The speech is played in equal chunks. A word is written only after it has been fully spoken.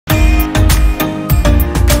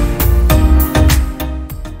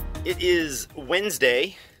It is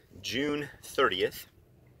Wednesday, June 30th,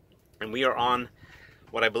 and we are on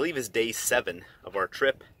what I believe is day 7 of our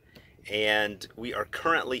trip, and we are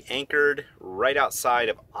currently anchored right outside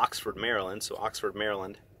of Oxford, Maryland. So Oxford,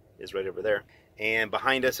 Maryland is right over there, and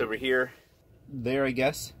behind us over here, there I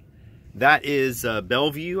guess, that is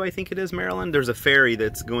Bellevue, I think it is, Maryland. There's a ferry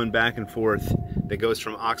that's going back and forth that goes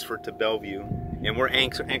from Oxford to Bellevue, and we're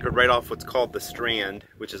anchored right off what's called the Strand,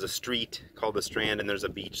 which is a street called the Strand, and there's a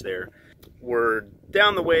beach there. We're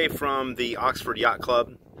down the way from the Oxford Yacht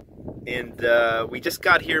Club, and we just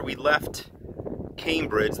got here. We left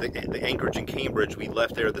Cambridge, the anchorage in Cambridge. We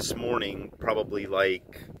left there this morning, probably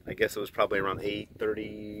like, I guess it was probably around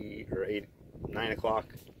 8:30 or 9 o'clock.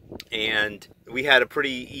 And we had a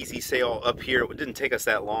pretty easy sail up here. It didn't take us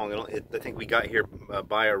that long. I think we got here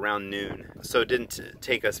by around noon, so it didn't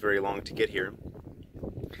take us very long to get here.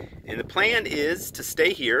 And the plan is to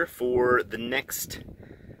stay here for the next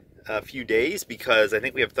few days, because I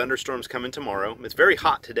think we have thunderstorms coming tomorrow. It's very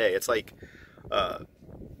hot today. It's like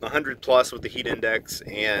 100 plus with the heat index,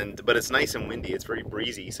 but it's nice and windy. It's very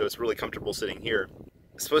breezy, so it's really comfortable sitting here.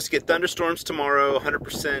 Supposed to get thunderstorms tomorrow,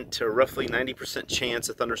 100% to roughly 90% chance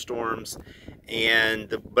of thunderstorms,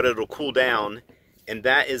 but it'll cool down, and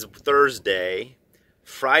that is Thursday.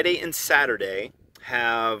 Friday and Saturday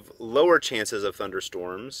have lower chances of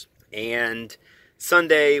thunderstorms, and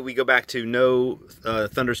Sunday we go back to no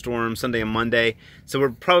thunderstorms, Sunday and Monday. So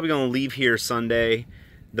we're probably going to leave here Sunday.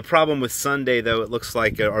 The problem with Sunday, though, it looks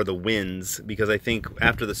like are the winds, because I think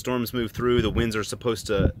after the storms move through, the winds are supposed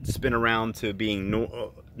to spin around to being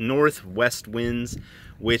northwest winds,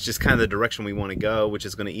 which is kind of the direction we want to go, which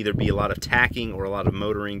is going to either be a lot of tacking or a lot of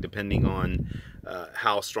motoring, depending on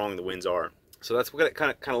how strong the winds are. So that's what it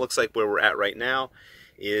kind of looks like where we're at right now,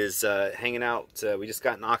 is hanging out. We just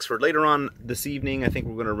got in Oxford. Later on this evening, I think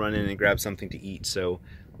we're going to run in and grab something to eat. So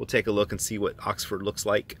we'll take a look and see what Oxford looks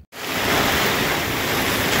like.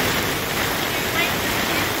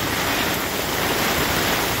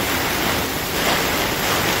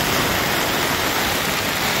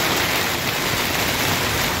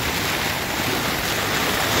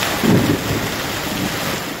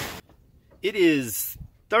 It is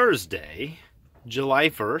Thursday, July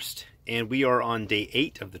 1st, and we are on day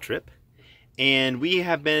 8 of the trip. And we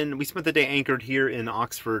spent the day anchored here in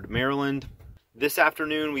Oxford, Maryland. This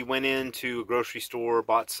afternoon we went into a grocery store,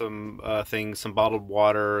 bought some things, some bottled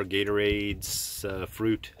water, Gatorades,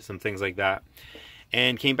 fruit, some things like that,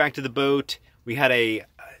 and came back to the boat. We had a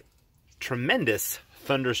tremendous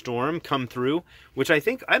thunderstorm come through, which I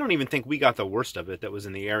don't even think we got the worst of it that was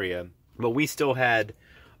in the area, but we still had,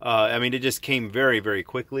 I mean, it just came very, very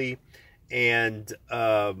quickly, and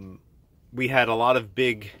we had a lot of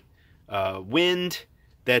big wind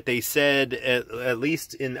that they said, at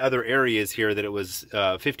least in other areas here, that it was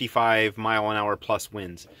 55-mile-an-hour plus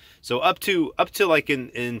winds. So up to like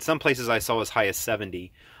in some places I saw as high as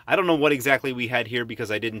 70. I don't know what exactly we had here because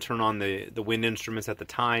I didn't turn on the wind instruments at the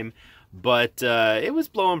time, but it was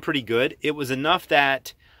blowing pretty good. It was enough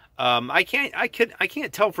that I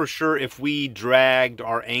can't tell for sure if we dragged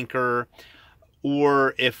our anchor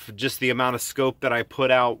or if just the amount of scope that I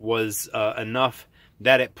put out was enough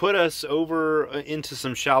that it put us over into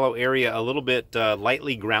some shallow area, a little bit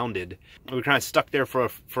lightly grounded. We were kind of stuck there for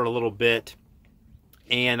a little bit,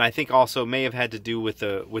 and I think also may have had to do with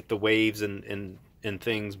the waves and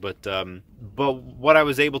things. But what I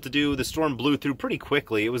was able to do, the storm blew through pretty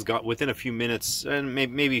quickly. It was gone within a few minutes, and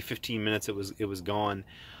maybe 15 minutes. It was gone.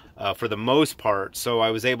 For the most part. So I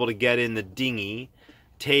was able to get in the dinghy,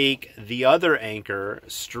 take the other anchor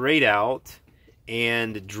straight out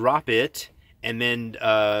and drop it, and then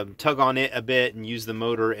tug on it a bit and use the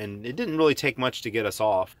motor, and it didn't really take much to get us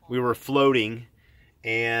off. We were floating,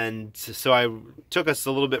 and so I took us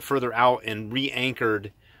a little bit further out and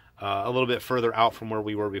re-anchored a little bit further out from where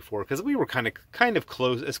we were before, because we were kind of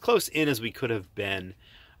close, as close in as we could have been,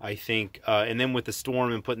 I think, and then with the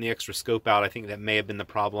storm and putting the extra scope out, I think that may have been the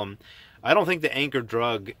problem. I don't think the anchor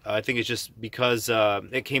drug. I think it's just because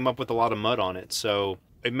it came up with a lot of mud on it, so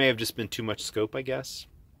it may have just been too much scope, I guess.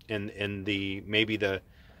 And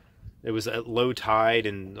it was at low tide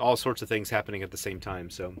and all sorts of things happening at the same time.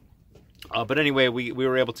 So, but anyway, we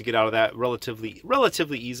were able to get out of that relatively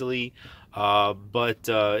easily. But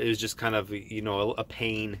it was just kind of, you know, a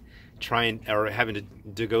pain having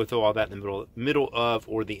to go through all that in the middle of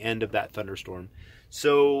or the end of that thunderstorm.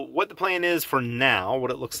 So what the plan is for now,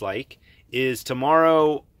 what it looks like, is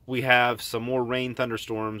tomorrow we have some more rain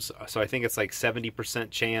thunderstorms. So I think it's like 70%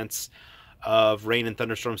 chance of rain and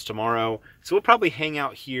thunderstorms tomorrow. So we'll probably hang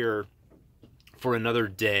out here for another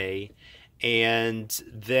day, And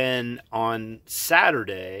then on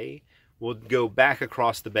Saturday, we'll go back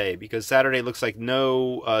across the bay, because Saturday looks like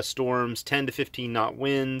no storms, 10 to 15 knot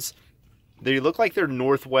winds. They look like they're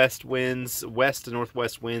northwest winds, west to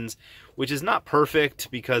northwest winds, which is not perfect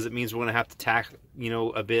because it means we're going to have to tack,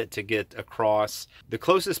 a bit to get across. The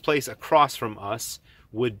closest place across from us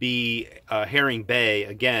would be Herring Bay,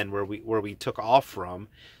 again, where we took off from.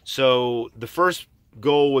 So the first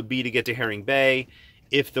goal would be to get to Herring Bay.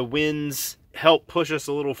 If the winds help push us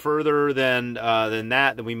a little further than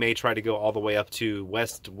that, then we may try to go all the way up to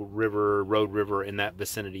West River, Road River, in that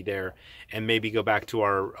vicinity there, and maybe go back to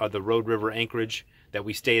our the Road River anchorage that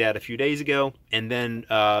we stayed at a few days ago, and then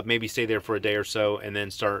maybe stay there for a day or so, and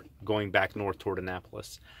then start going back north toward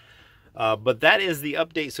Annapolis. But that is the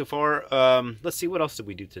update so far. Let's see, what else did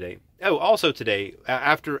we do today? Oh, also today,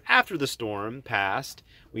 after the storm passed,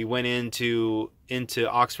 we went into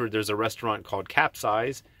Oxford. There's a restaurant called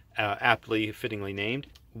Capsize, aptly, fittingly named.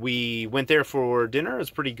 We went there for dinner. It was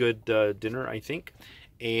a pretty good dinner, I think,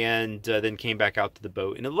 and then came back out to the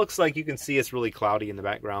boat. And it looks like, you can see it's really cloudy in the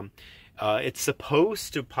background. It's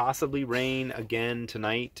supposed to possibly rain again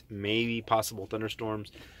tonight, maybe possible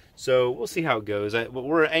thunderstorms. So we'll see how it goes.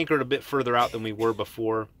 We're anchored a bit further out than we were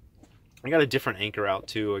before. I got a different anchor out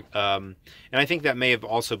too, and I think that may have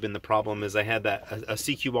also been the problem, is I had a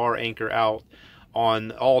CQR anchor out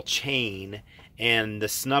on all chain, and the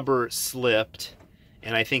snubber slipped,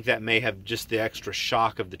 and I think that may have, just the extra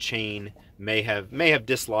shock of the chain may have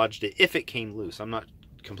dislodged it if it came loose. I'm not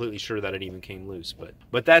completely sure that it even came loose,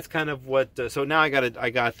 but that's kind of what. So now I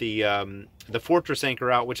got the Fortress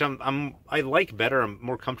anchor out, which I like better. I'm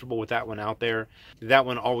more comfortable with that one out there. That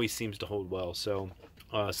one always seems to hold well. So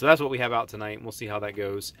that's what we have out tonight, and we'll see how that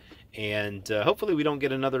goes. And hopefully we don't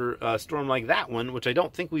get another storm like that one, which I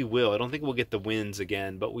don't think we will. I don't think we'll get the winds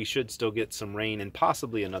again, but we should still get some rain and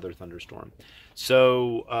possibly another thunderstorm.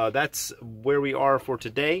 So that's where we are for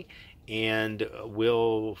today, and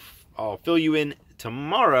I'll fill you in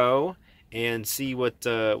tomorrow and see what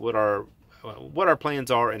our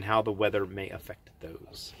plans are and how the weather may affect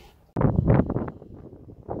those.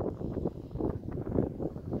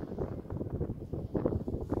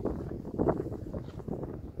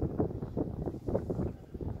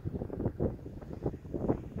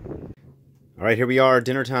 All right, here we are,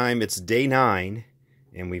 dinner time. It's day 9,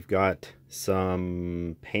 and we've got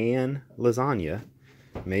some pan lasagna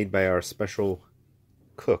made by our special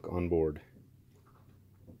cook on board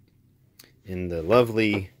in the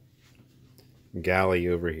lovely galley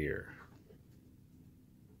over here.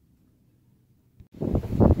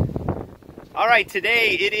 All right,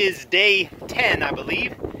 today it is day 10, I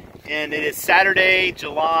believe, and it is Saturday,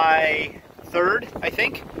 July 3rd, I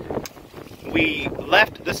think. We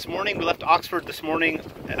left Oxford this morning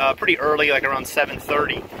pretty early, like around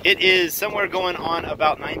 7:30. It is somewhere going on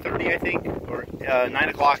about 9:30, I think, or 9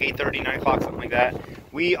 o'clock, 8:30, 9 o'clock, something like that.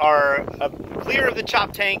 We are clear of the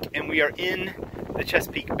chop tank, and we are in the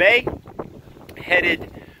Chesapeake Bay,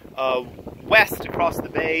 headed west across the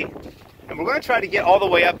bay, and we're going to try to get all the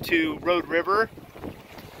way up to Road River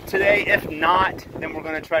today. If not, then we're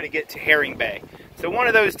going to try to get to Herring Bay. So one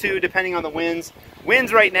of those two, depending on the winds.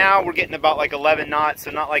 Winds right now, we're getting about like 11 knots,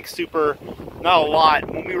 so not like not a lot.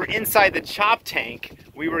 When we were inside the chop tank,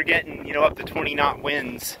 we were getting, up to 20 knot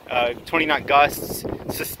winds, 20 knot gusts,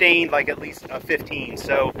 sustained like at least 15.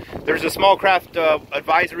 So there's a small craft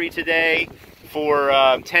advisory today for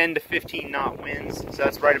 10 to 15 knot winds. So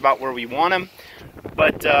that's right about where we want them.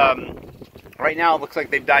 But right now it looks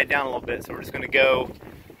like they've died down a little bit. So we're just going to go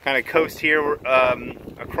kind of coast here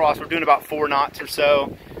across. We're doing about 4 knots or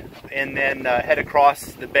so, and then head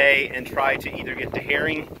across the bay and try to either get to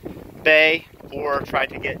Herring Bay or try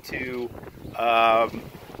to get to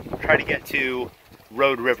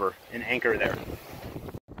Road River and anchor there.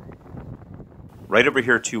 Right over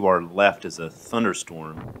here to our left is a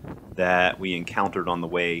thunderstorm that we encountered on the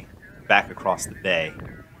way back across the bay,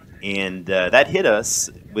 and that hit us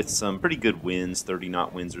with some pretty good winds, 30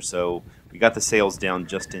 knot winds or so. We got the sails down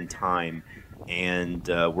just in time, and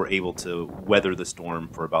were able to weather the storm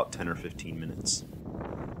for about 10 or 15 minutes.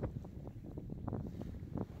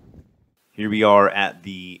 Here we are at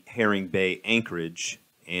the Herring Bay anchorage,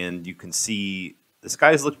 and you can see the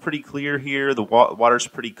skies look pretty clear here. The water's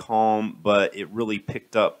pretty calm, but it really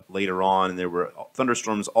picked up later on, and there were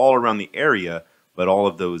thunderstorms all around the area, but all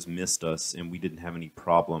of those missed us, and we didn't have any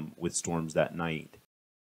problem with storms that night.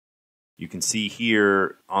 You can see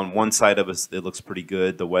here on one side of us, it looks pretty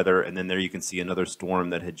good, the weather, and then there you can see another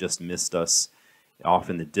storm that had just missed us off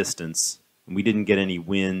in the distance. And we didn't get any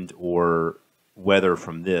wind or weather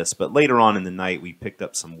from this, but later on in the night we picked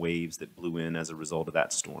up some waves that blew in as a result of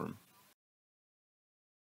that storm.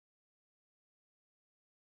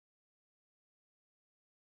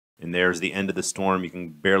 And there's the end of the storm. You can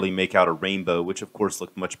barely make out a rainbow, which of course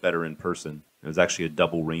looked much better in person. It was actually a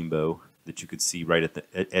double rainbow that you could see right at the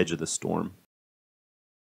edge of the storm.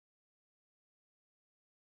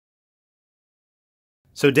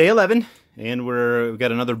 So day 11, and we've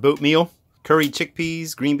got another boat meal. Curried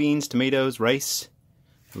chickpeas, green beans, tomatoes, rice.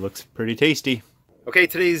 It looks pretty tasty. Okay,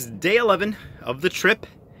 today's day 11 of the trip.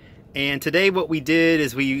 And today what we did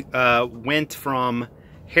is we went from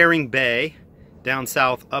Herring Bay down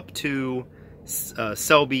south up to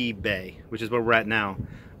Selby Bay, which is where we're at now,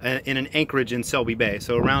 in an anchorage in Selby Bay.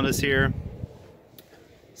 So around us here,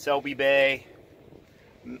 Selby Bay,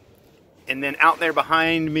 and then out there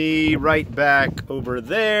behind me, right back over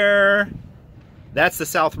there, that's the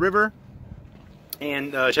South River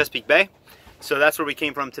and Chesapeake Bay. So that's where we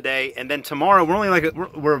came from today. And then tomorrow, we're only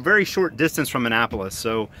we're a very short distance from Annapolis.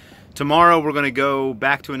 So tomorrow we're going to go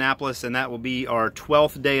back to Annapolis, and that will be our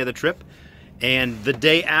 12th day of the trip. And the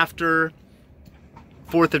day after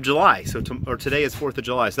 4th of July, so today is 4th of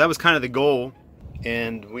July. So that was kind of the goal,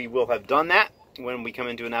 and we will have done that when we come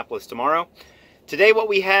into Annapolis tomorrow. Today what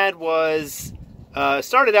we had was,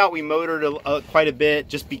 started out we motored quite a bit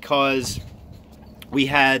just because we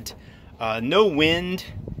had no wind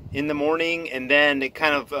in the morning, and then it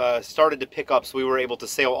kind of started to pick up, so we were able to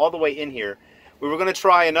sail all the way in here. We were going to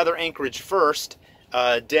try another anchorage first,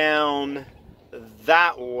 down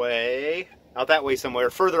that way, out that way somewhere,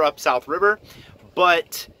 further up South River,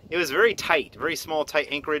 but it was very tight, very small, tight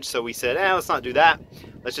anchorage, so we said, let's not do that.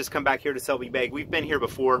 Let's just come back here to Selby Bay. We've been here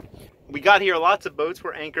before. We got here, lots of boats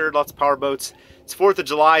were anchored, lots of power boats. It's 4th of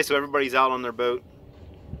July, so everybody's out on their boat.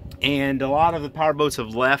 And a lot of the power boats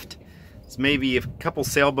have left. There's maybe a couple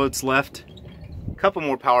sailboats left, a couple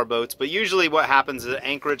more power boats, but usually what happens at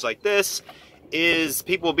anchorage like this is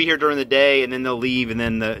people will be here during the day and then they'll leave, and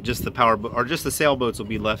then just the sailboats will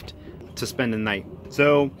be left to spend the night.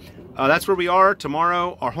 So that's where we are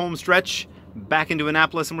tomorrow, our home stretch back into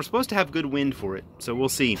Annapolis, and we're supposed to have good wind for it. So we'll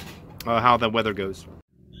see how the weather goes.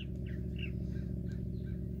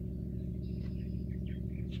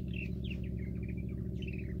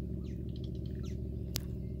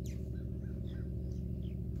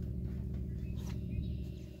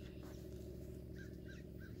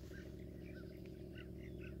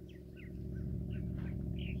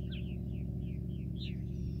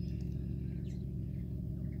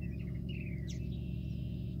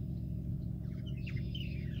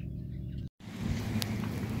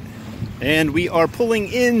 And we are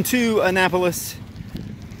pulling into Annapolis.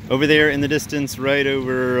 Over there in the distance, right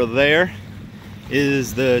over there,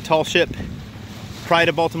 is the tall ship Pride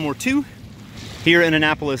of Baltimore 2 here in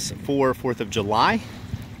Annapolis for 4th of July.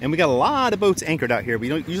 And we got a lot of boats anchored out here. We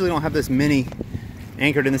usually don't have this many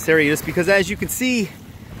anchored in this area, just because, as you can see,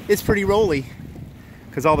 it's pretty rolly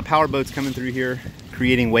because all the power boats coming through here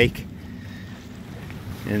creating wake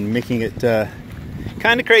and making it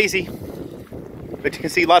kind of crazy. But you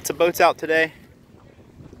can see lots of boats out today,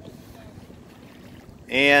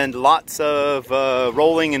 and lots of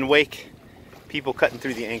rolling and wake, people cutting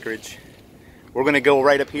through the anchorage. We're going to go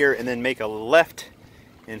right up here and then make a left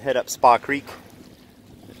and head up Spa Creek.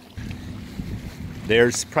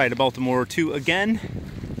 There's Pride of Baltimore 2 again.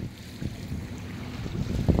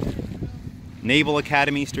 Naval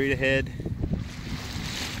Academy straight ahead.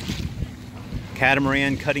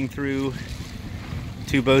 Catamaran cutting through,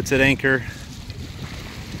 2 boats at anchor.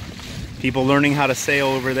 People learning how to sail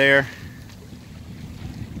over there.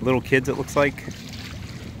 Little kids, it looks like.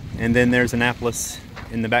 And then there's Annapolis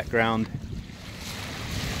in the background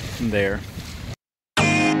there.